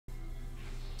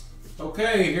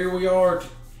Okay, here we are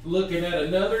looking at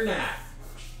another knife.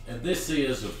 And this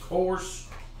is, of course,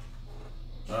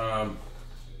 let's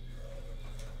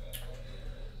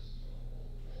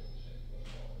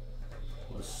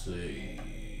see.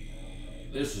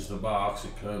 This is the box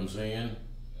it comes in.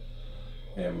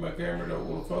 And my camera don't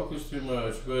want to focus too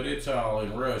much, but it's all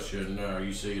in Russian.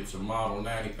 You see it's a model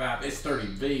 95, it's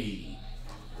 30V.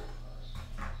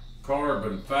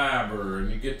 Carbon fiber,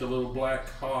 and you get the little black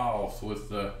cloth with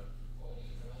the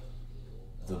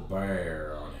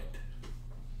bear on it.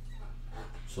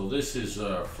 So this is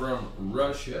from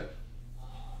Russia.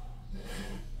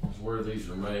 That's where these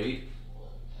are made.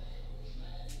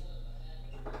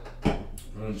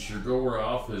 And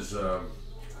Shirogorov is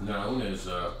known as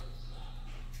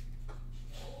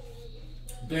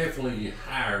definitely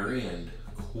higher end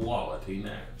quality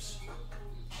knives.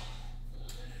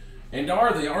 And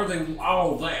are they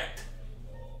all that?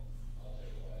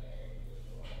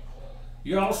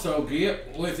 You also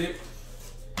get with it,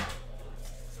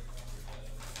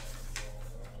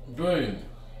 boom,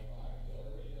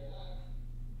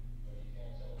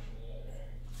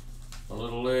 a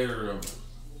little layer of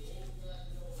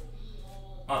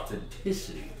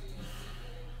authenticity.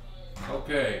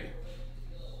 Okay.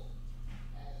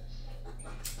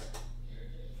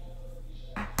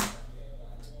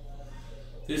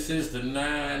 This is the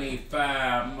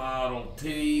 95 Model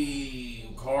T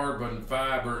carbon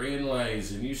fiber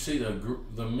inlays, and you see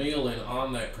the milling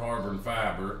on that carbon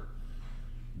fiber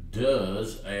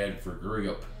does add for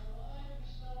grip.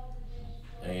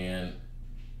 And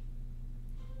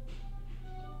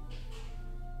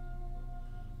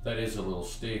that is a little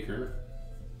sticker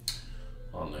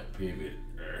on that pivot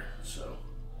there, so.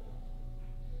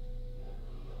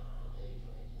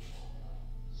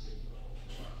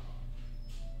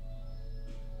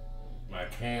 My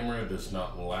camera does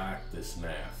not like this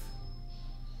knife.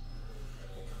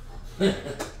 Don't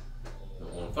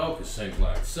want to focus, seems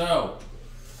like. So,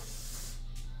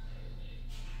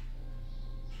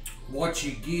 what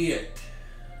you get,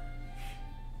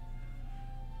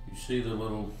 you see the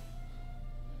little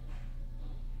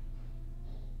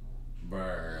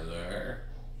bar there.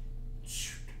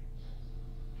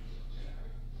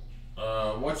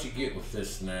 What you get with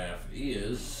this knife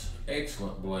is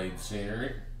excellent blade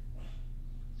centering.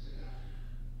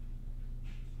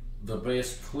 The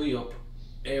best clip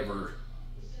ever.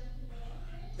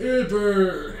 This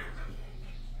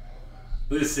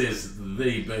is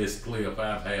the best clip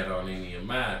I've had on any of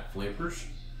my flippers.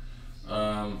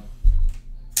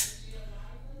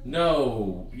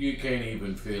 No, you can't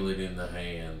even feel it in the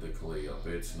hand, the clip.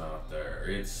 It's not there.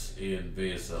 It's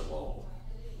invisible.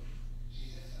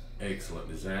 Excellent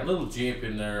design. A little jimp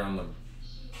in there on the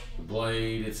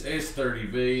blade. It's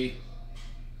S30V.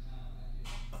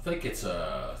 I think it's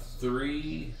a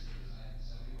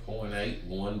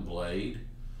 3.81 blade,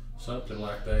 something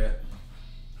like that.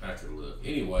 I could look.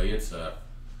 Anyway, it's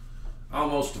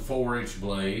almost a 4-inch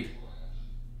blade.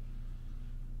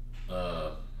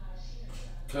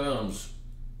 Comes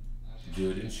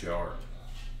good and sharp.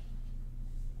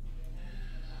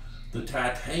 The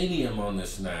titanium on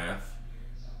this knife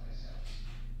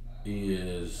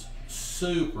is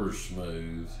super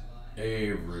smooth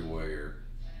everywhere.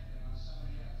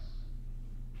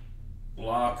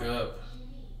 Lock up,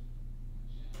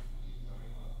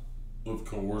 of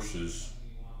course, is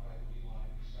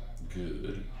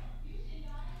good,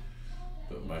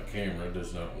 but my camera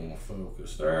does not want to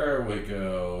focus. There we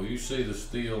go. You see the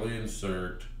steel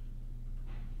insert,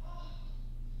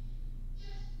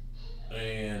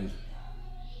 and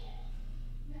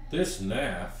this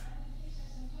knife,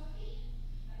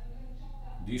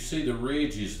 do you see the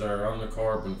ridges there on the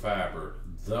carbon fiber?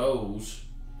 Those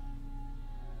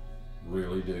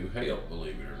really do help,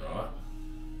 believe it or not.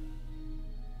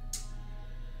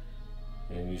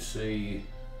 And you see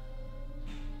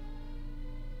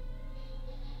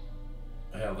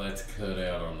how that's cut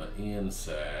out on the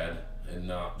inside and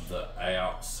not the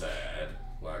outside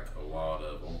like a lot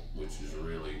of them, which is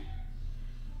really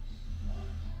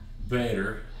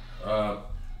better.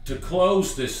 To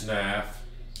close this knife,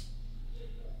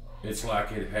 it's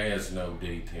like it has no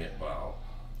detent ball,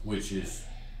 which is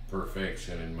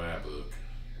perfection in my book.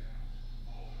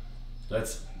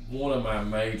 That's one of my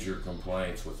major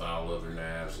complaints with all other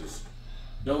knives is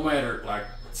no matter, like,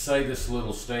 say this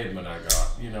little Stedman I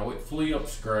got, you know, it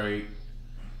flips great.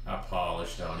 I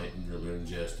polished on it and really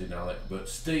adjusted and all that, but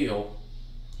still,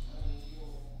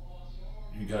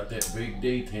 you got that big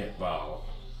detent ball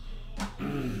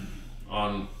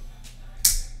on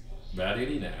about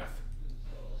any knife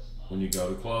when you go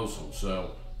to close them.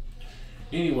 So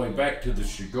anyway, back to the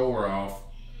Shirogorov.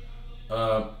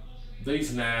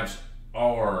 these knives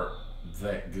are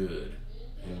that good,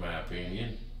 in my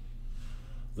opinion.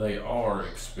 They are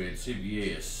expensive,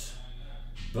 yes,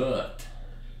 but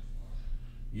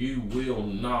you will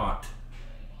not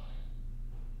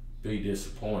be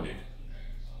disappointed.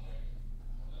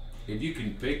 And you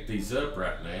can pick these up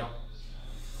right now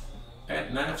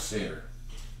at Knife Center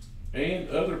and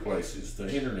other places,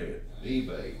 the internet,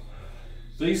 eBay.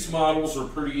 These models are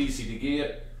pretty easy to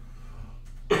get.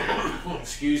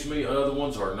 Excuse me, other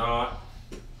ones are not.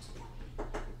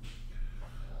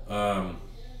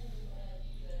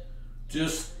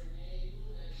 Just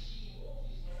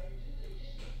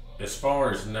as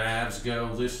far as knives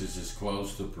go, this is as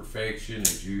close to perfection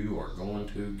as you are going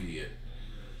to get.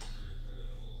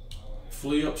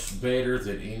 Flips better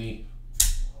than any,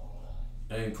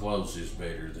 and closes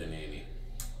better than any,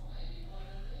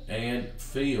 and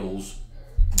feels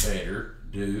better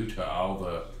due to all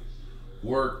the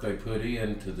work they put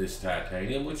into this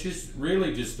titanium, which is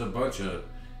really just a bunch of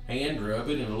hand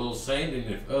rubbing and a little sanding.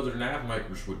 If other knife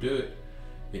makers would do it,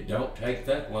 it don't take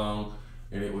that long,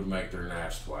 and it would make their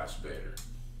knives twice better.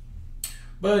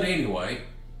 But anyway,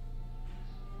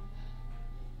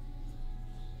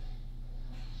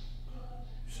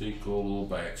 see, cool little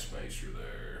back spacer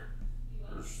there,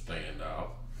 or standoff,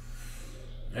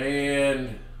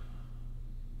 and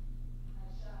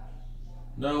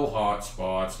no hot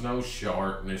spots, no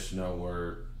sharpness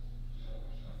nowhere.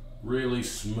 Really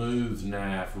smooth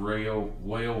knife, real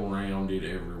well rounded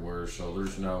everywhere, so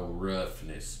there's no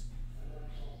roughness.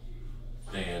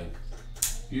 And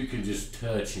you can just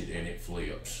touch it and it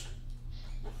flips.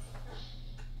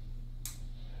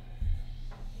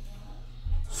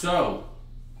 So,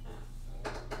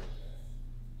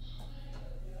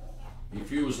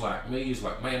 if you was like me, it's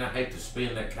like, man, I hate to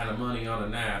spend that kind of money on a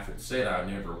knife, and said I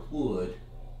never would.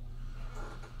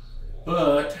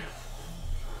 But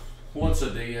once I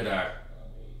did, I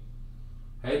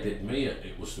had to admit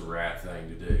it was the right thing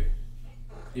to do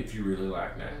if you really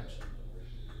like knives.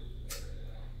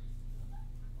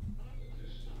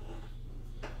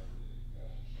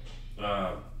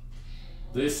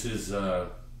 This is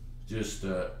just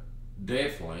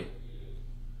definitely,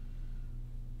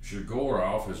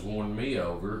 Shirogorov has won me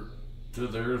over to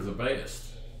they're the best.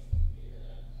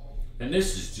 And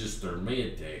this is just their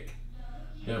midtech.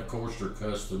 Now, of course, their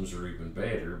customs are even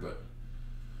better, but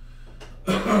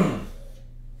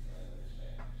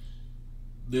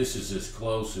this is as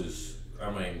close as, I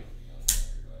mean,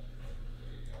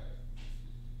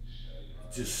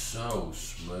 just so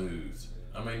smooth.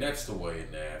 I mean, that's the way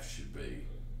a knife should be.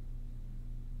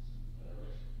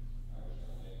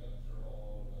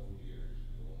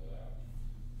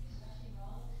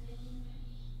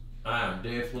 I am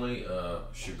definitely a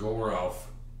Shirogorov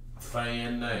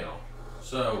fan now.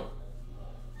 So,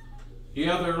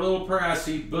 yeah, they're a little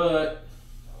pricey, but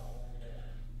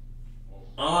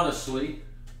honestly,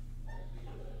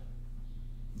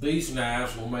 these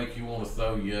knives will make you want to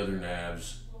throw your other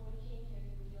knives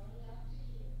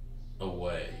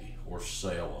away or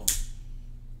sell them.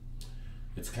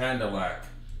 It's kind of like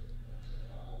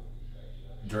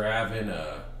driving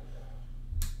a,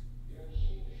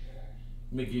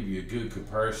 let me give you a good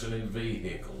comparison in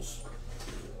vehicles.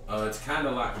 It's kind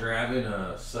of like driving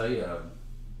a, say, a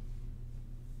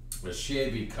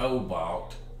Chevy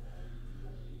Cobalt,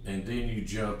 and then you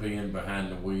jump in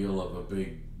behind the wheel of a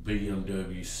big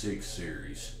BMW 6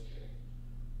 Series.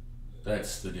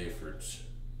 That's the difference.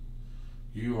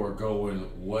 You are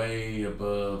going way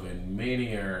above in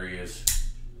many areas,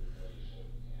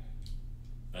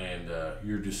 and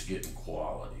you're just getting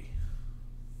quality.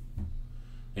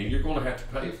 And you're going to have to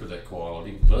pay for that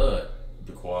quality, but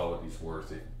the quality's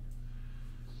worth it.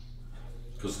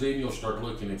 Because then you'll start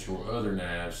looking at your other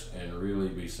knives and really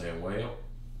be saying, well,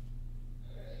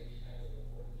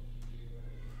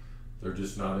 they're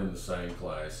just not in the same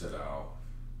class at all.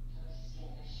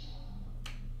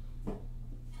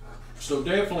 So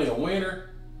definitely a winner.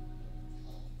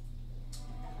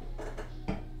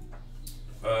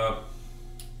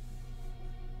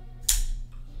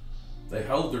 They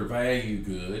hold their value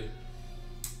good,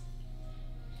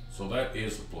 so that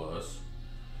is a plus.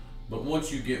 But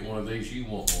once you get one of these, you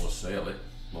won't want to sell it,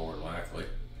 more than likely.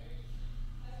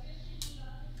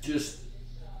 Just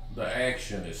the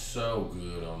action is so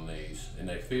good on these, and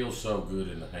they feel so good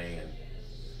in the hand.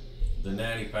 The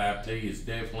 95T is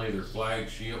definitely their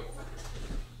flagship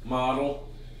model,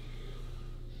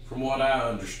 from what I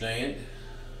understand.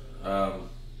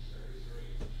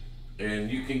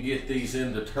 And you can get these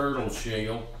in the turtle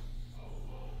shell,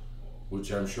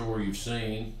 which I'm sure you've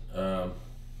seen.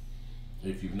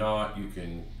 If you've not, you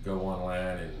can go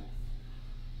online and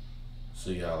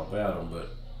see all about them.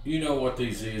 But you know what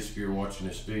these is if you're watching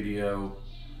this video.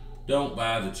 Don't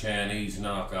buy the Chinese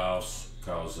knockoffs,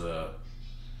 because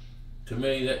to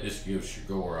me that just gives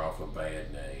Shirogorov a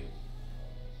bad name.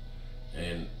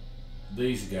 And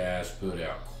these guys put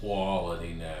out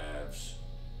quality knives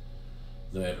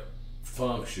that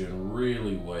function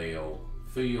really well,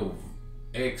 feel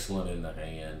excellent in the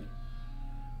hand,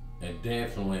 and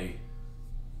definitely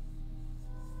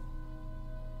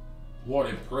what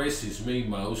impresses me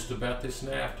most about this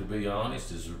knife, to be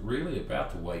honest, is really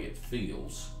about the way it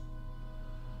feels.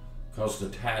 Because the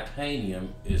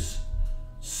titanium is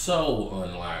so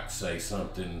unlike, say,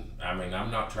 something, I mean,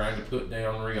 I'm not trying to put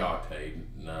down Riote,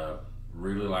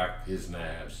 really like his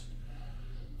knives.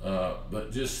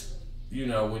 But just, you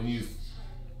know, when you,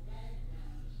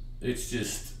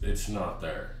 it's not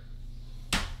there.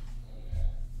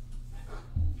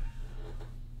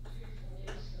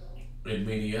 And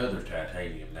many other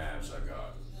titanium knives I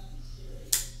got.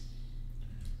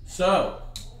 So,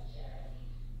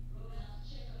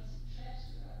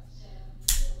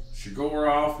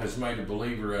 Shirogorov has made a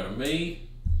believer out of me.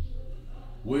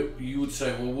 You would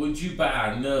say, well, would you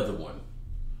buy another one,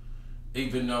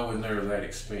 even knowing they're that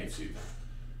expensive?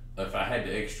 If I had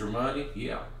the extra money,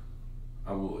 yeah,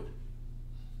 I would.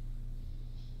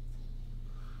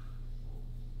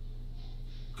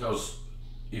 Because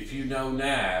if you know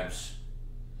knives,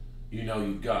 you know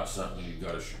you've got something. You've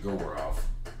got a Shirogorov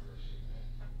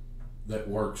that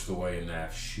works the way a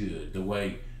knife should, the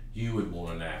way you would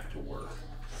want a knife to work.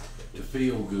 To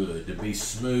feel good, to be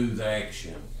smooth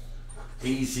action,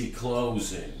 easy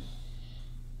closing,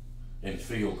 and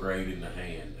feel great in the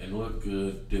hand, and look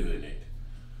good doing it.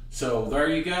 So there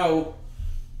you go.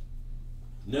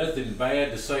 Nothing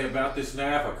bad to say about this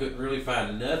knife. I couldn't really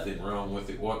find nothing wrong with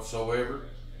it whatsoever.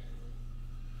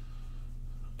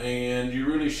 And you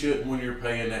really shouldn't when you're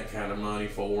paying that kind of money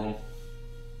for them.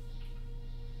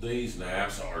 These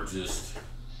knives are just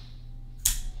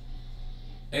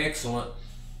excellent.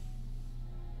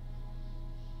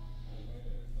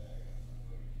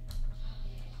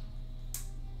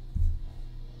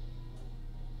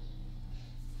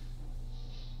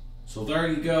 So there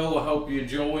you go. I hope you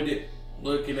enjoyed it,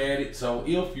 looking at it. So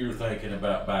if you're thinking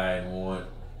about buying one,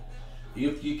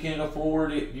 if you can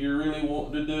afford it, you're really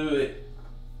wanting to do it,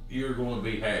 you're going to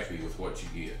be happy with what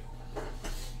you get.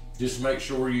 Just make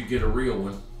sure you get a real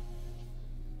one.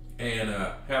 And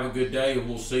have a good day, and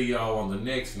we'll see y'all on the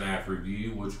next knife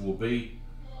review, which will be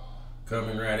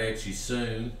coming right at you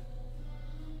soon.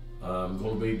 I'm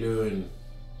going to be doing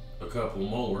a couple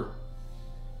more.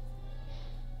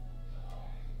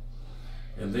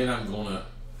 And then I'm going to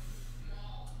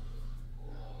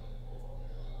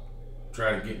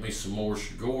try to get me some more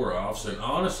Shirogorovs. And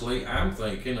honestly, I'm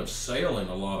thinking of selling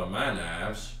a lot of my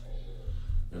knives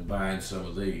and buying some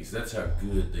of these. That's how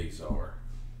good these are.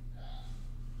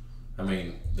 I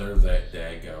mean, they're that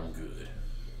daggone good.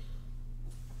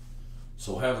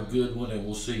 So have a good one, and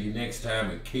we'll see you next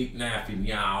time, and keep knifing,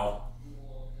 y'all.